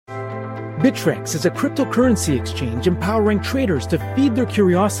Bittrex is a cryptocurrency exchange empowering traders to feed their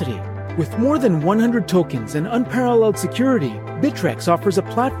curiosity. With more than 100 tokens and unparalleled security, Bittrex offers a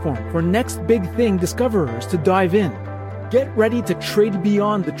platform for next big thing discoverers to dive in. Get ready to trade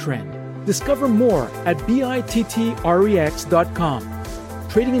beyond the trend. Discover more at bittrex.com.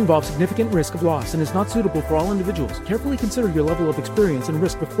 Trading involves significant risk of loss and is not suitable for all individuals. Carefully consider your level of experience and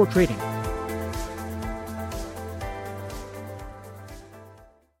risk before trading.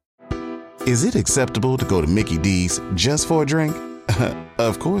 Is it acceptable to go to Mickey D's just for a drink?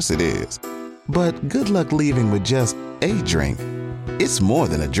 Of course it is. But good luck leaving with just a drink. It's more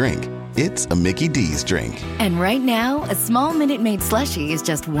than a drink. It's a Mickey D's drink. And right now, a small Minute Maid slushie is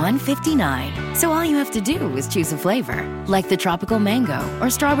just $1.59. So all you have to do is choose a flavor, like the tropical mango or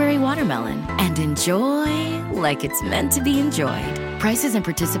strawberry watermelon, and enjoy like it's meant to be enjoyed. Prices and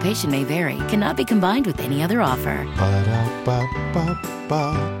participation may vary. Cannot be combined with any other offer. Ba-da-ba-ba-ba.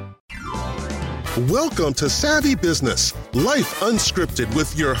 Welcome to Savvy Business, Life Unscripted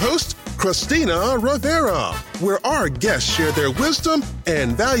with your host, Christina Rivera, where our guests share their wisdom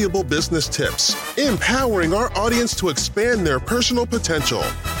and valuable business tips, empowering our audience to expand their personal potential.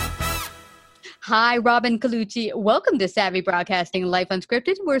 Hi, Robin Colucci. Welcome to Savvy Broadcasting, Life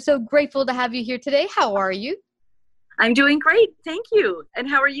Unscripted. We're so grateful to have you here today. How are you? I'm doing great. Thank you. And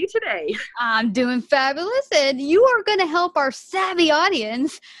how are you today? I'm doing fabulous. And you are going to help our savvy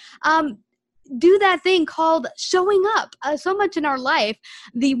audience do that thing called showing up. So much in our life,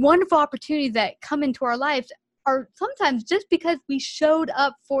 the wonderful opportunities that come into our lives are sometimes just because we showed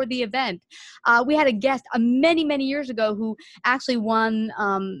up for the event. We had a guest many, many years ago who actually won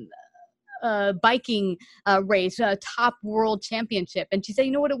a biking race, a top world championship. And she said,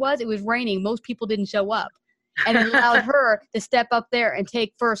 you know what it was? It was raining. Most people didn't show up. And it allowed her to step up there and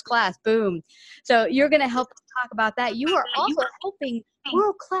take first class. Boom. So you're going to help us talk about that. You are also helping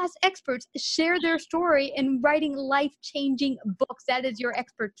world-class experts share their story in writing life-changing books. That is your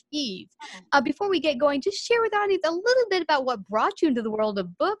expertise. Before we get going, just share with our audience a little bit about what brought you into the world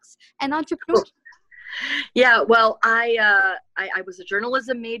of books and entrepreneurship. Yeah, well, I was a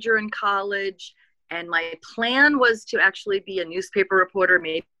journalism major in college, and my plan was to actually be a newspaper reporter,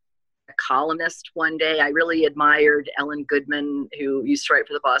 maybe a columnist one day. I really admired Ellen Goodman, who used to write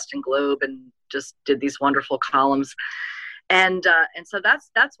for the Boston Globe and just did these wonderful columns. And so that's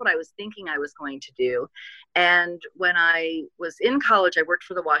what I was thinking I was going to do. And when I was in college, I worked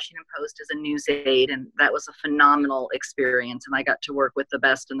for the Washington Post as a news aide, and that was a phenomenal experience. And I got to work with the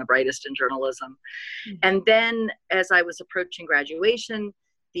best and the brightest in journalism. Mm-hmm. And then as I was approaching graduation,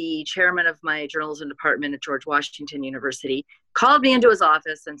 the chairman of my journalism department at George Washington University called me into his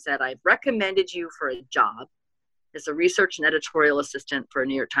office and said, I've recommended you for a job as a research and editorial assistant for a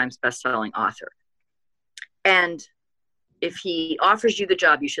New York Times bestselling author. And if he offers you the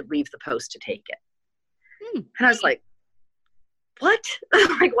job, you should leave the Post to take it. And I was like, what?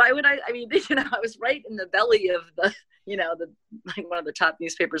 Like, why would I mean, I was right in the belly of the like one of the top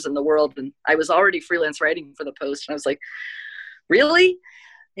newspapers in the world. And I was already freelance writing for the Post. And I was like, really? And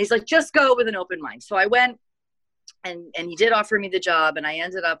he's like, just go with an open mind. So I went, and he did offer me the job. And I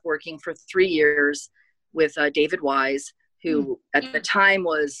ended up working for 3 years with David Wise, who at the time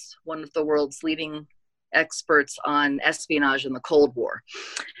was one of the world's leading experts on espionage in the Cold War.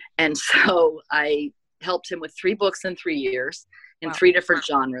 And so I helped him with 3 books in 3 years in 3 different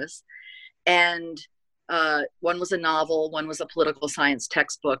genres. And one was a novel, one was a political science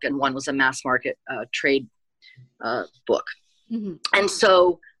textbook, and one was a mass market trade book. Mm-hmm. And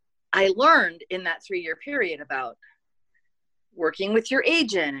so I learned in that 3-year period about working with your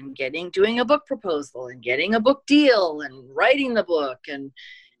agent and doing a book proposal and getting a book deal and writing the book and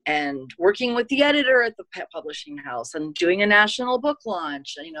working with the editor at the publishing house and doing a national book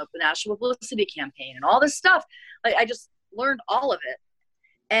launch, the national publicity campaign and all this stuff. I just learned all of it.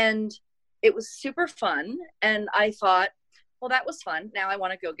 And it was super fun. And I thought, well, that was fun. Now I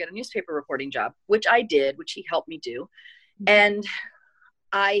want to go get a newspaper reporting job, which I did, which he helped me do. And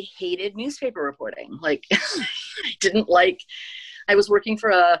I hated newspaper reporting. I was working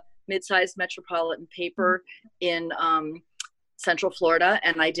for a mid-sized metropolitan paper in Central Florida,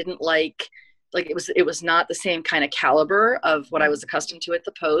 and I didn't like it was not the same kind of caliber of what I was accustomed to at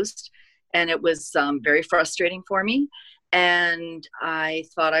the Post, and it was very frustrating for me. And I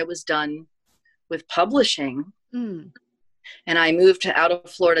thought I was done with publishing, and I moved out of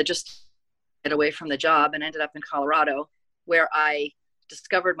Florida just to get away from the job, and ended up in Colorado, where I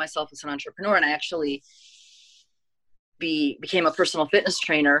discovered myself as an entrepreneur, and I actually became a personal fitness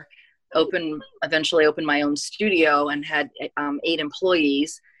trainer. Eventually opened my own studio and had 8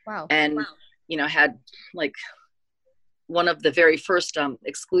 employees. Wow. And, had one of the very first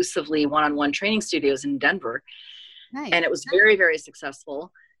exclusively one-on-one training studios in Denver. Nice. And it was very, very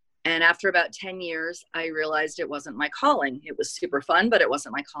successful. And after about 10 years, I realized it wasn't my calling. It was super fun, but it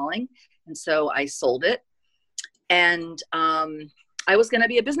wasn't my calling. And so I sold it. And I was going to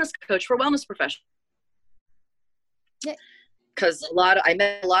be a business coach for wellness professionals. Yeah. Because I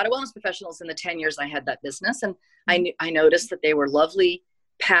met a lot of wellness professionals in the 10 years I had that business. And I noticed that they were lovely,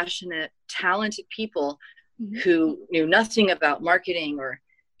 passionate, talented people who knew nothing about marketing or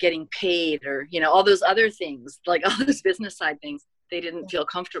getting paid or, all those other things, like all those business side things. They didn't feel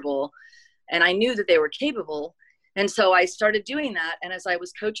comfortable. And I knew that they were capable. And so I started doing that. And as I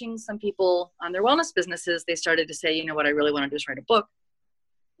was coaching some people on their wellness businesses, they started to say, what I really want to do is write a book.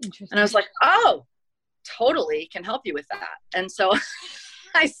 And I was like, oh, totally can help you with that. And so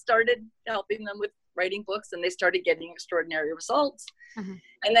I started helping them with writing books, and they started getting extraordinary results.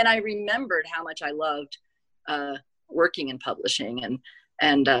 And then I remembered how much I loved working in publishing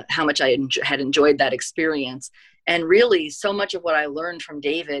and how much I had enjoyed that experience. And really so much of what I learned from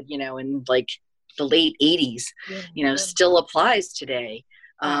David, in like the late 80s, still applies today.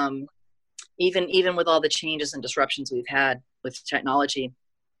 Even with all the changes and disruptions we've had with technology,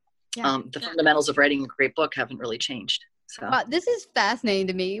 the fundamentals of writing a great book haven't really changed. So this is fascinating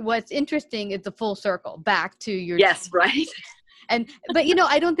to me. What's interesting is the full circle back to your right. But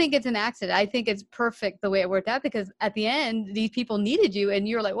I don't think it's an accident. I think it's perfect the way it worked out, because at the end, these people needed you, and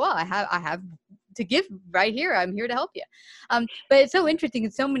you're like, well, I have to give right here. I'm here to help you. But it's so interesting.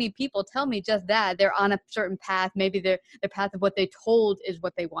 And so many people tell me just that they're on a certain path. Maybe their path of what they told is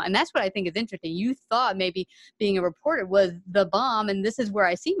what they want. And that's what I think is interesting. You thought maybe being a reporter was the bomb and this is where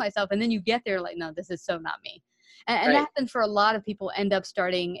I see myself. And then you get there like, no, this is so not me. And that happens for a lot of people. End up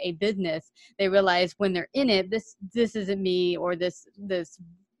starting a business. They realize when they're in it, this isn't me, or this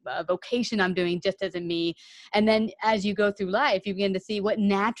vocation I'm doing just isn't me. And then as you go through life, you begin to see what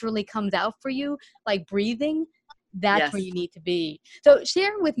naturally comes out for you, like breathing. That's where you need to be. So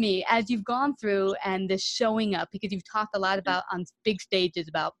share with me, as you've gone through and this showing up, because you've talked a lot about on big stages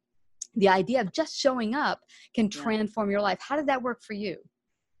about the idea of just showing up can transform your life. How did that work for you?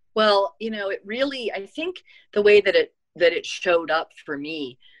 Well, it really, I think the way that it showed up for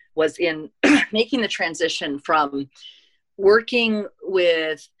me was in making the transition from working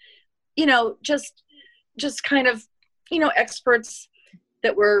with, just kind of, experts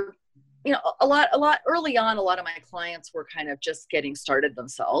that were, a lot early on. A lot of my clients were kind of just getting started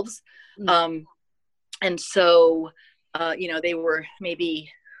themselves. And so, they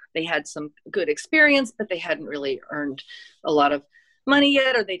had some good experience, but they hadn't really earned a lot of money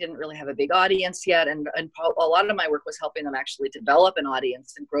yet, or they didn't really have a big audience yet. And a lot of my work was helping them actually develop an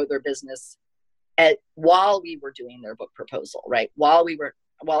audience and grow their business while we were doing their book proposal, right? While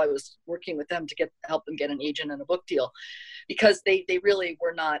I was working with them to help them get an agent and a book deal, because they really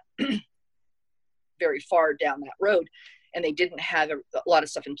were not very far down that road, and they didn't have a lot of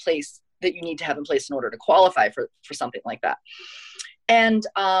stuff in place that you need to have in place in order to qualify for something like that. And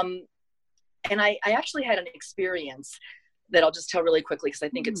I actually had an experience that I'll just tell really quickly, because I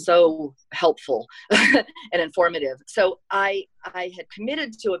think it's so helpful and informative. So I had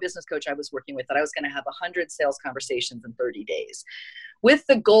committed to a business coach I was working with that I was going to have 100 sales conversations in 30 days with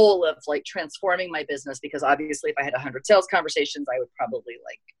the goal of like transforming my business, because obviously if I had 100 sales conversations, I would probably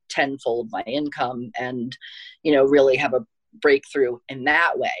like tenfold my income and, really have a breakthrough in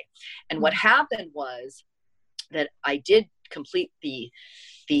that way. And what happened was that I did complete the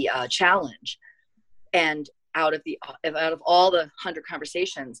challenge, and out of all the 100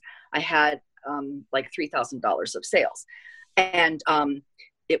 conversations, I had like $3,000 of sales, and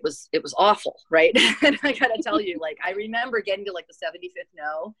it was awful, right? And I gotta tell you, like, I remember getting to like the 75th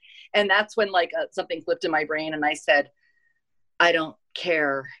no, and that's when like something flipped in my brain, and I said, I don't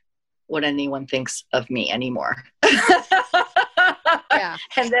care what anyone thinks of me anymore.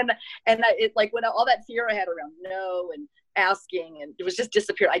 And it like when all that fear I had around no and asking, and it was just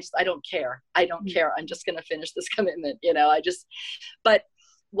disappeared. I don't care. I'm just going to finish this commitment. But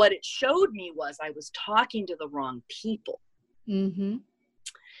what it showed me was I was talking to the wrong people, and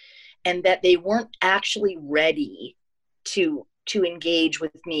that they weren't actually ready to engage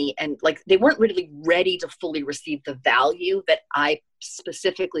with me. And like, they weren't really ready to fully receive the value that I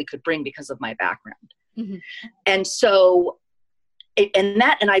specifically could bring because of my background. And so and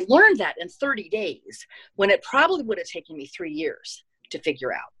I learned that in 30 days when it probably would have taken me 3 years to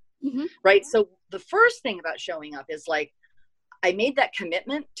figure out. Right. So the first thing about showing up is like, I made that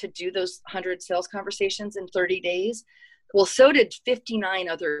commitment to do those 100 sales conversations in 30 days. Well, so did 59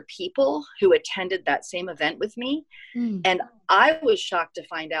 other people who attended that same event with me. And I was shocked to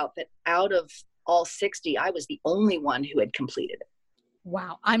find out that out of all 60, I was the only one who had completed it.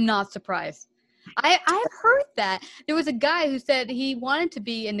 Wow. I'm not surprised. I've heard that. There was a guy who said he wanted to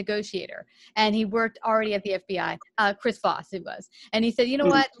be a negotiator, and he worked already at the FBI. Chris Voss, it was. And he said, you know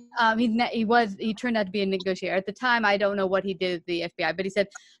what? He turned out to be a negotiator. At the time, I don't know what he did at the FBI, but he said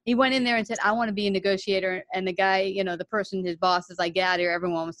he went in there and said, I want to be a negotiator. And the guy, the person, his boss is like, get out of here.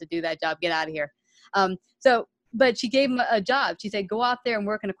 Everyone wants to do that job. Get out of here. But she gave him a job. She said, go out there and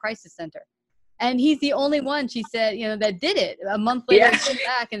work in a crisis center. And he's the only one, she said, that did it. A month later, he came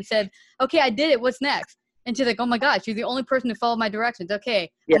back and said, okay, I did it. What's next? And she's like, oh my gosh, you're the only person who followed my directions. Okay,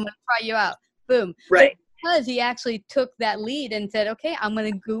 I'm going to try you out. Boom. Right. But because he actually took that lead and said, okay, I'm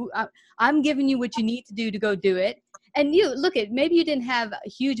giving you what you need to do to go do it. And you, look at, maybe you didn't have a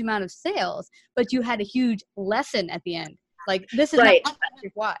huge amount of sales, but you had a huge lesson at the end. Like, this is right. not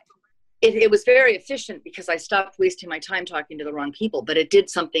why. It was very efficient because I stopped wasting my time talking to the wrong people, but it did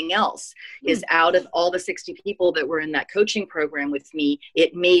something else. Is out of all the 60 people that were in that coaching program with me,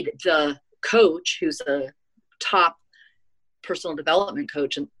 it made the coach, who's a top personal development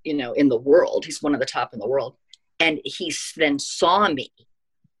coach, in the world. He's one of the top in the world. And he then saw me,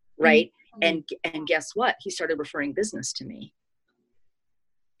 right? And guess what? He started referring business to me.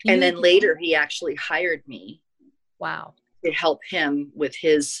 And then later he actually hired me. Wow. To help him with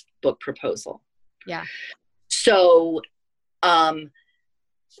his book proposal. Yeah. So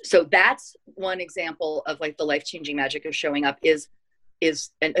that's one example of like the life-changing magic of showing up is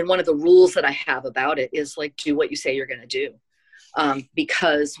and one of the rules that I have about it is like, do what you say you're going to do.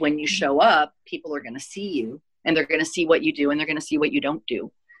 Because when you show up, people are going to see you, and they're going to see what you do, and they're going to see what you don't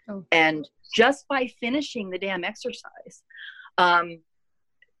do. Oh. And just by finishing the damn exercise, I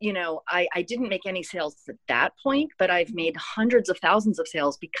didn't make any sales at that point, but I've made hundreds of thousands of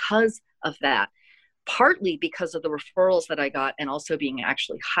sales because of that, partly because of the referrals that I got and also being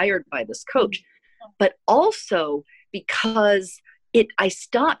actually hired by this coach, but also because I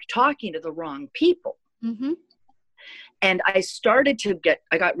stopped talking to the wrong people. Mm-hmm. And I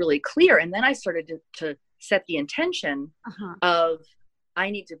got really clear. And then I started to set the intention of,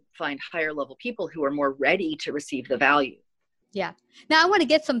 I need to find higher level people who are more ready to receive the value. Yeah. Now I want to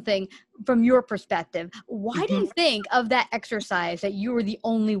get something from your perspective. Why do you think of that exercise that you were the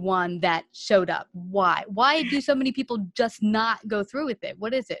only one that showed up? Why? Why do so many people just not go through with it?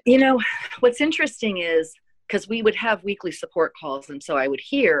 What is it? What's interesting is because we would have weekly support calls. And so I would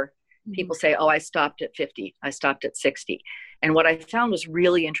hear people say, oh, I stopped at 50. I stopped at 60. And what I found was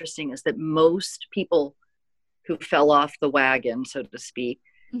really interesting is that most people who fell off the wagon, so to speak,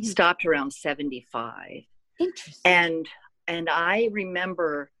 stopped around 75. Interesting. And I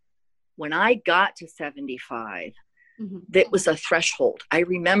remember when I got to 75, that was a threshold. I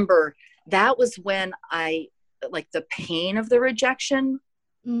remember that was when the pain of the rejection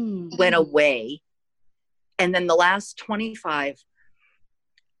went away. And then the last 25,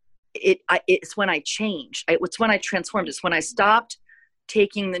 it's when I changed. It's when I transformed. It's when I stopped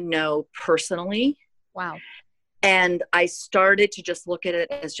taking the no personally. Wow. And I started to just look at it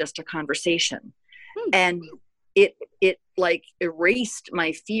as just a conversation. And it like erased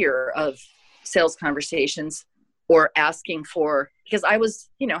my fear of sales conversations or asking for, because I was,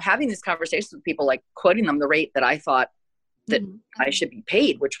 having these conversations with people, like quoting them the rate that I thought that I should be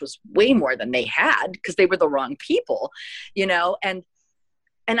paid, which was way more than they had because they were the wrong people, and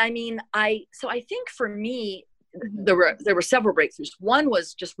I mean, so I think for me, there were several breakthroughs. One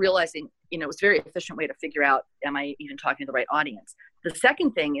was just realizing, it was a very efficient way to figure out, am I even talking to the right audience? The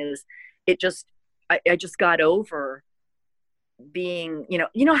second thing is I just got over being,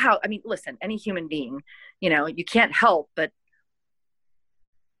 how, I mean, listen, any human being, you can't help but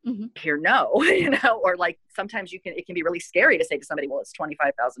hear no, or like sometimes it can be really scary to say to somebody, well, it's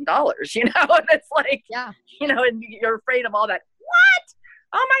 $25,000, and it's like, yeah, and you're afraid of all that. What?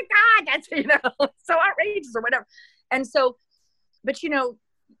 Oh my God, that's, so outrageous or whatever. And so, but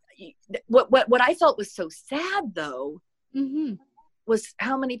what I felt was so sad though, was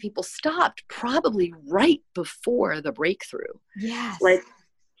how many people stopped probably right before the breakthrough. Yes. Like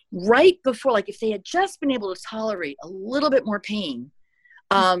right before, like if they had just been able to tolerate a little bit more pain,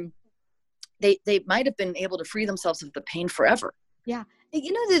 they might've been able to free themselves of the pain forever. Yeah.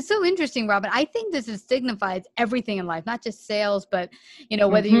 It's so interesting, Robin. I think this signifies everything in life, not just sales, but,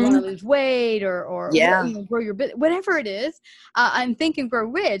 whether you want to lose weight or grow your business, whatever it is. I'm thinking Grow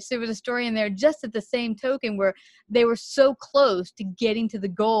Rich, there was a story in there just at the same token where they were so close to getting to the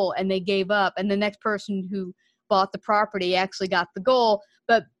goal and they gave up. And the next person who bought the property actually got the goal,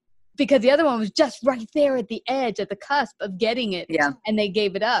 but because the other one was just right there at the edge, at the cusp of getting it. Yeah. And they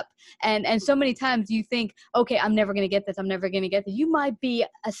gave it up. And so many times you think, okay, I'm never going to get this. I'm never going to get this. You might be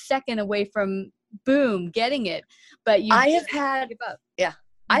a second away from boom, getting it. But you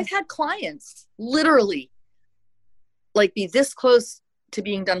I've had clients literally like be this close to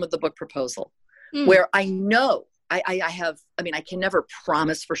being done with the book proposal where I know I can never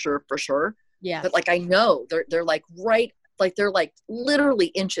promise for sure. Yeah. But like, I know they're like, right. Like they're like literally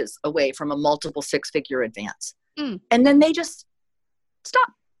inches away from a multiple 6-figure advance. And then they just stop.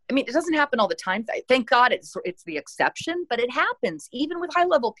 I mean, it doesn't happen all the time. Thank God it's the exception, but it happens even with high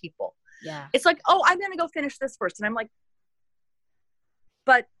level people. Yeah. It's like, oh, I'm going to go finish this first. And I'm like,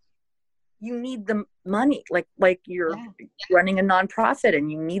 but you need the money. Like you're running a nonprofit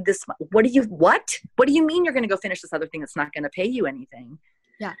and you need this. What do you mean you're going to go finish this other thing that's not going to pay you anything?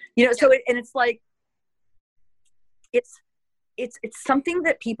 Yeah. So it's like, it's something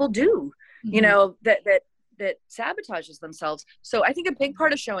that people do, that sabotages themselves. So I think a big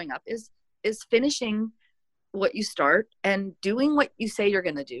part of showing up is finishing what you start and doing what you say you're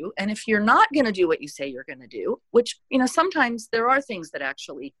going to do. And if you're not going to do what you say you're going to do, which, sometimes there are things that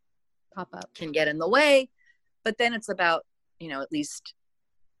actually pop up, can get in the way, but then it's about, at least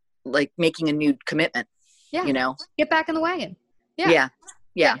like making a new commitment, get back in the wagon.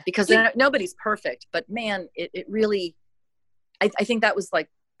 Yeah. Because nobody's perfect, but man, it really, I think that was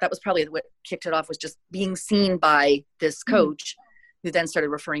probably what kicked it off, was just being seen by this coach who then started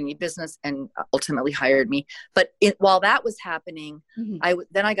referring me business and ultimately hired me. But while that was happening,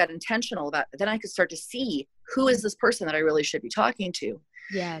 then I got intentional about it. Then I could start to see, who is this person that I really should be talking to?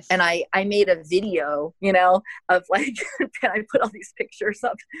 Yes. And I made a video, of like, and I put all these pictures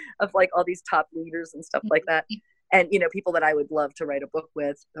of like all these top leaders and stuff like that. And, people that I would love to write a book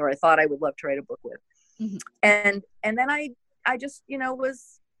with, or I thought I would love to write a book with. And then I just,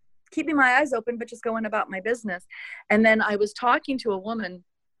 was keeping my eyes open, but just going about my business. And then I was talking to a woman,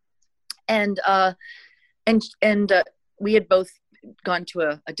 and we had both gone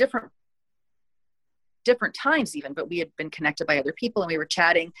to a different times even, but we had been connected by other people, and we were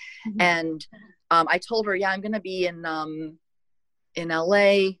chatting. And I told her, I'm going to be in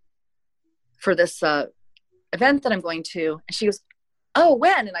LA for this event that I'm going to. And she goes, oh,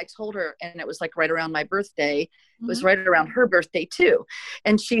 when? And I told her, and it was like right around my birthday. It was right around her birthday too.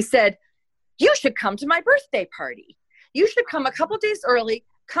 And she said, you should come to my birthday party. You should come a couple days early.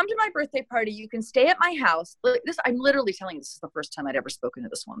 Come to my birthday party. You can stay at my house. I'm literally telling you, this is the first time I'd ever spoken to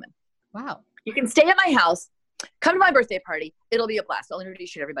this woman. Wow. You can stay at my house. Come to my birthday party. It'll be a blast. I'll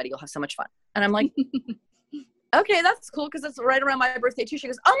introduce you to everybody. You'll have so much fun. And I'm like, okay, that's cool, because it's right around my birthday too. She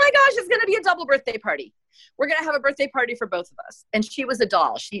goes, oh my gosh, it's going to be a double birthday party. We're going to have a birthday party for both of us. And she was a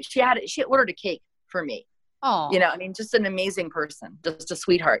doll. She ordered a cake for me. Oh, just an amazing person, just a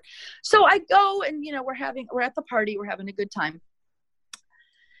sweetheart. So I go, and, we're at the party, we're having a good time.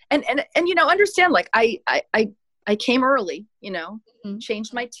 And understand, like I came early,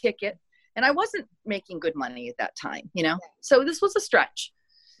 changed my ticket, and I wasn't making good money at that time, so this was a stretch.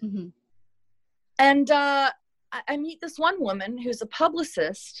 And, I meet this one woman who's a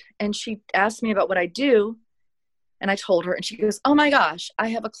publicist, and she asked me about what I do. And I told her, and she goes, oh my gosh, I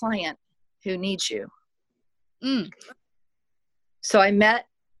have a client who needs you. So I met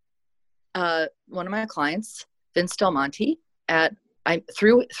one of my clients, Vince Del Monte,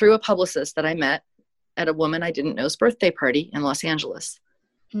 through a publicist that I met at a woman I didn't know's birthday party in Los Angeles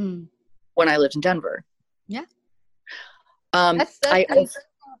when I lived in Denver. Yeah. I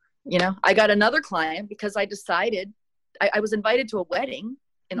got another client because I decided I was invited to a wedding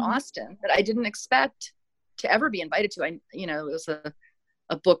in Austin that I didn't expect to ever be invited to. It was a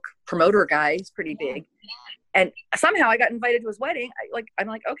book promoter guy. He's pretty big. And somehow I got invited to his wedding. I'm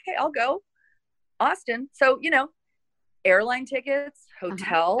like, okay, I'll go. Austin. So, airline tickets,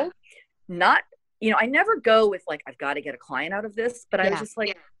 hotel, not, I never go with like, I've got to get a client out of this, but I was just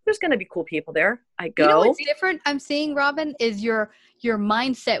like, there's going to be cool people there. I go. What's different I'm seeing, Robin, is your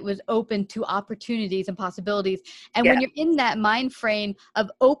mindset was open to opportunities and possibilities. And when you're in that mind frame of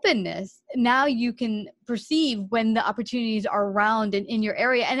openness, now you can perceive when the opportunities are around and in your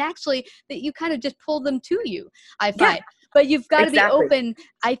area, and actually that you kind of just pull them to you, I find. Yeah. But you've got to be open.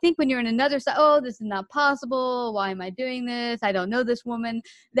 I think when you're in another side, oh, this is not possible. Why am I doing this? I don't know this woman.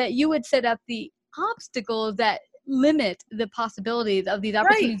 That you would set up the obstacles that limit the possibilities of these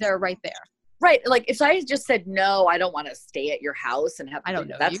opportunities that are right there. Right. Like if I just said, no, I don't want to stay at your house and have, I don't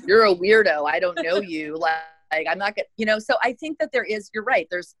know you. You're a weirdo. I don't know you. Like I'm not gonna, so I think that you're right.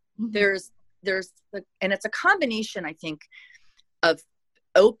 There's, and it's a combination, I think, of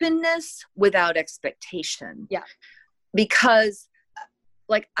openness without expectation. Yeah. Because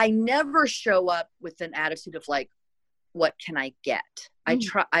like, I never show up with an attitude of like, what can I get?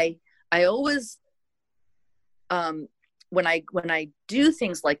 I always, when I do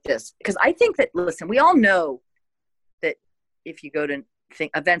things like this, because I think that, listen, we all know that if you go to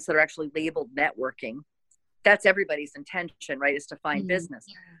events that are actually labeled networking, that's everybody's intention, right? Is to find business.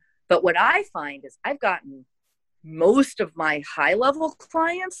 But what I find is I've gotten most of my high level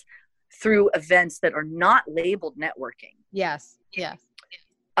clients through events that are not labeled networking. Yes.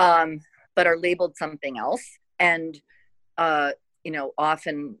 But are labeled something else. And,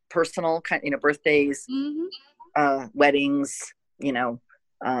 often personal kind, birthdays, weddings,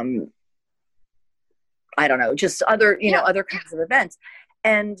 I don't know, just other, other kinds of events.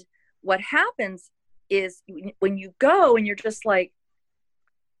 And what happens is when you go and you're just like,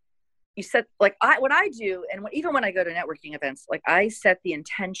 you set, like what I do, and even when I go to networking events, like I set the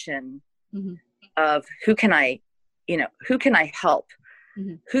intention of who can I help,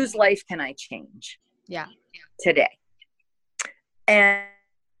 whose life can I change today? And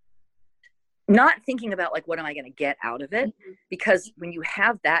not thinking about like, what am I going to get out of it? Because when you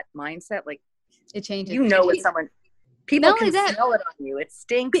have that mindset, like it changes, when someone, people can smell it on you. It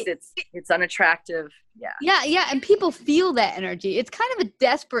stinks. It's unattractive. Yeah. And people feel that energy. It's kind of a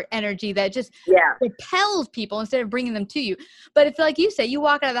desperate energy that just repels people instead of bringing them to you. But if, like you say, you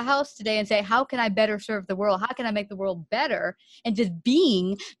walk out of the house today and say, how can I better serve the world? How can I make the world better? And just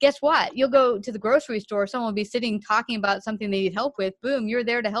being, guess what? You'll go to the grocery store. Someone will be sitting talking about something they need help with. Boom, you're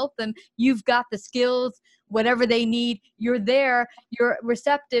there to help them. You've got the skills, whatever they need. You're there. You're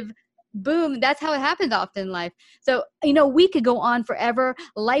receptive. Boom. That's how it happens often in life. So, we could go on forever.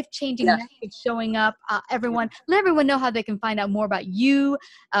 Life-changing message showing up. Let everyone know how they can find out more about you,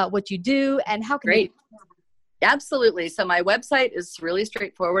 what you do, and how can they. Absolutely. So my website is really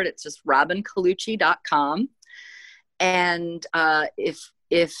straightforward. It's just robincolucci.com. And if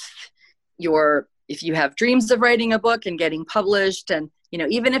you have dreams of writing a book and getting published, and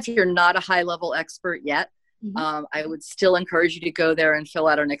even if you're not a high-level expert yet, I would still encourage you to go there and fill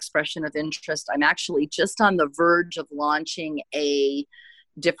out an expression of interest. I'm actually just on the verge of launching a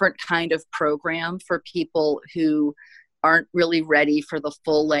different kind of program for people who aren't really ready for the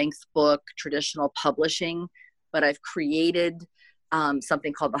full-length book, traditional publishing, but I've created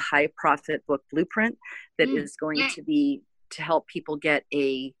something called the High Profit Book Blueprint that is going to help people get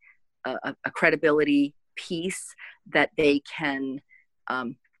a credibility piece that they can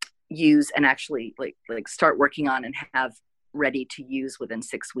use and actually like start working on and have ready to use within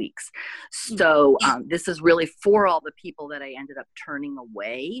 6 weeks. So this is really for all the people that I ended up turning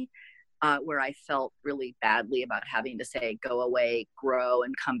away, where I felt really badly about having to say, go away, grow,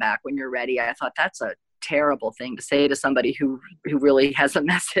 and come back when you're ready. I thought that's a terrible thing to say to somebody who really has a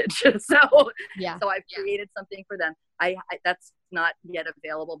message. So I've created something for them. I that's not yet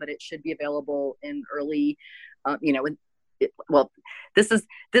available, but it should be available in early, this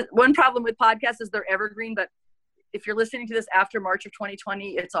one problem with podcasts is they're evergreen, but if you're listening to this after March of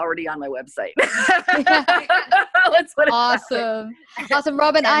 2020, it's already on my website. Let's put it awesome. Awesome.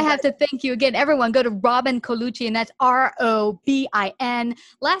 Robin, I have to thank you again. Everyone go to Robin Colucci, and that's ROBIN,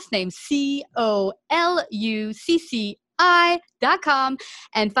 last name COLUCCI.com,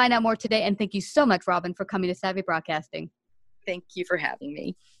 and find out more today. And thank you so much, Robin, for coming to Savvy Broadcasting. Thank you for having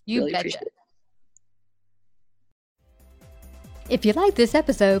me. You really betcha. Appreciate it. If you like this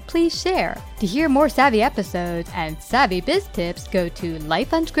episode, please share. To hear more Savvy episodes and Savvy Biz tips, go to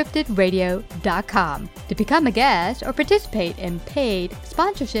lifeunscriptedradio.com. To become a guest or participate in paid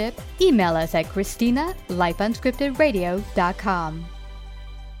sponsorship, email us at Christina@lifeunscriptedradio.com.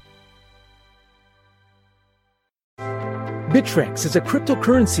 Bittrex is a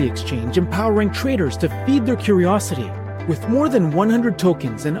cryptocurrency exchange empowering traders to feed their curiosity. With more than 100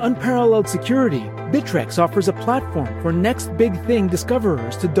 tokens and unparalleled security, Bittrex offers a platform for next big thing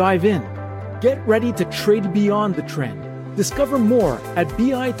discoverers to dive in. Get ready to trade beyond the trend. Discover more at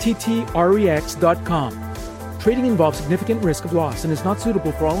bittrex.com. Trading involves significant risk of loss and is not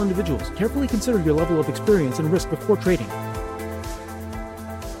suitable for all individuals. Carefully consider your level of experience and risk before trading.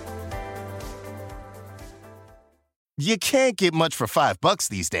 You can't get much for $5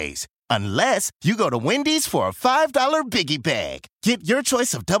 these days. Unless you go to Wendy's for a $5 Biggie Bag. Get your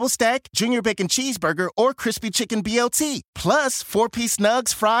choice of double stack, junior bacon cheeseburger, or crispy chicken BLT. Plus 4-piece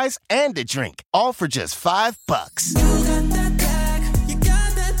nugs, fries, and a drink. All for just $5. You got that bag. You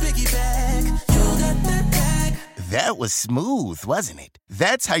got that Biggie Bag. You got that bag. That was smooth, wasn't it?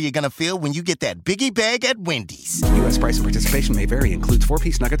 That's how you're going to feel when you get that Biggie Bag at Wendy's. U.S. price and participation may vary. Includes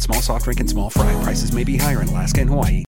 4-piece nuggets, small soft drink, and small fry. Prices may be higher in Alaska and Hawaii.